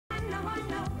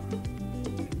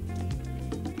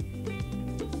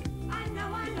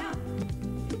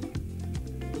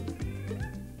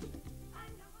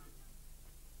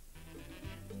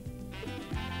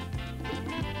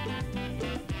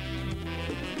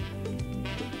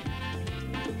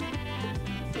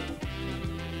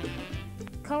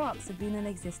Co-ops have been in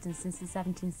existence since the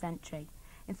 17th century.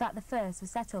 In fact, the first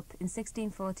was set up in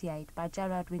 1648 by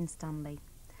Gerard Winstanley.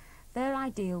 Their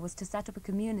ideal was to set up a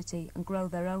community and grow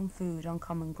their own food on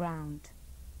common ground.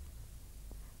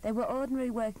 They were ordinary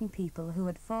working people who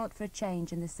had fought for a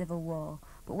change in the Civil War,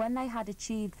 but when they had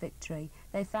achieved victory,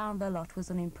 they found their lot was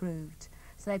unimproved,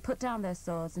 so they put down their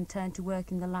swords and turned to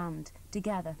working the land,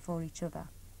 together for each other.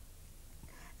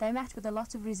 They met with a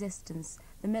lot of resistance,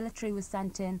 the military was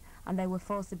sent in, and they were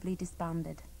forcibly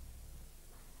disbanded.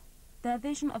 Their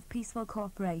vision of peaceful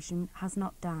cooperation has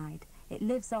not died. It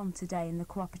lives on today in the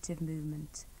cooperative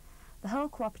movement. The whole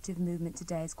cooperative movement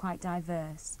today is quite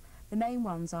diverse. The main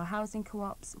ones are housing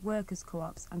co-ops, workers'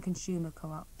 co-ops and consumer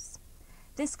co-ops.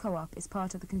 This co-op is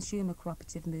part of the consumer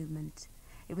cooperative movement.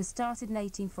 It was started in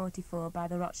 1844 by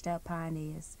the Rochdale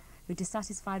pioneers, who,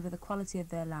 dissatisfied with the quality of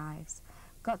their lives,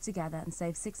 got together and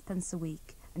saved 6p a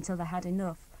week until they had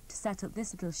enough to set up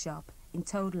this little shop in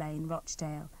Toad Lane,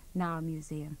 Rochdale, now a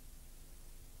museum.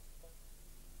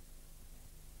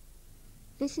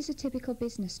 This is a typical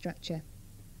business structure.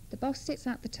 The boss sits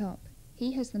at the top.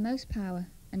 He has the most power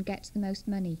and gets the most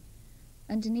money.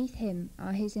 Underneath him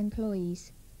are his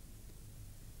employees.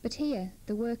 But here,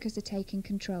 the workers are taking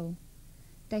control.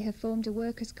 They have formed a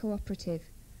workers' cooperative,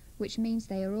 which means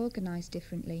they are organised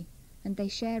differently, and they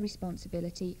share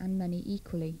responsibility and money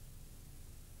equally.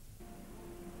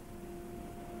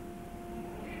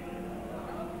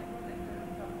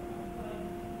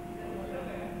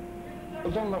 Well,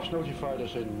 Dunlop's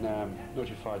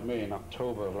notified me in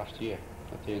October of last year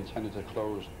that they intended to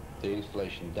close the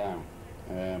installation down.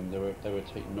 They were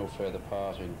taking no further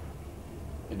part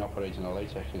in operating a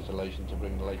latex installation to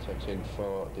bring the latex in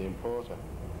for the importer,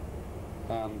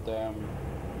 and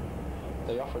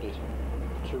they offered it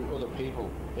to other people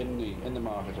in the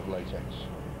market of latex.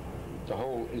 The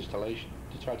whole installation.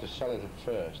 They tried to sell it at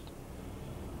first,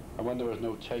 and when there was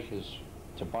no takers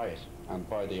to buy it and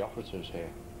buy the operatives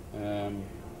here,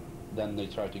 then they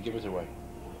tried to give it away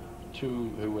to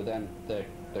who were then their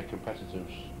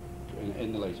competitors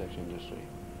in the latex industry,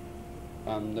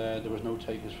 and there was no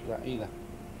takers for that either.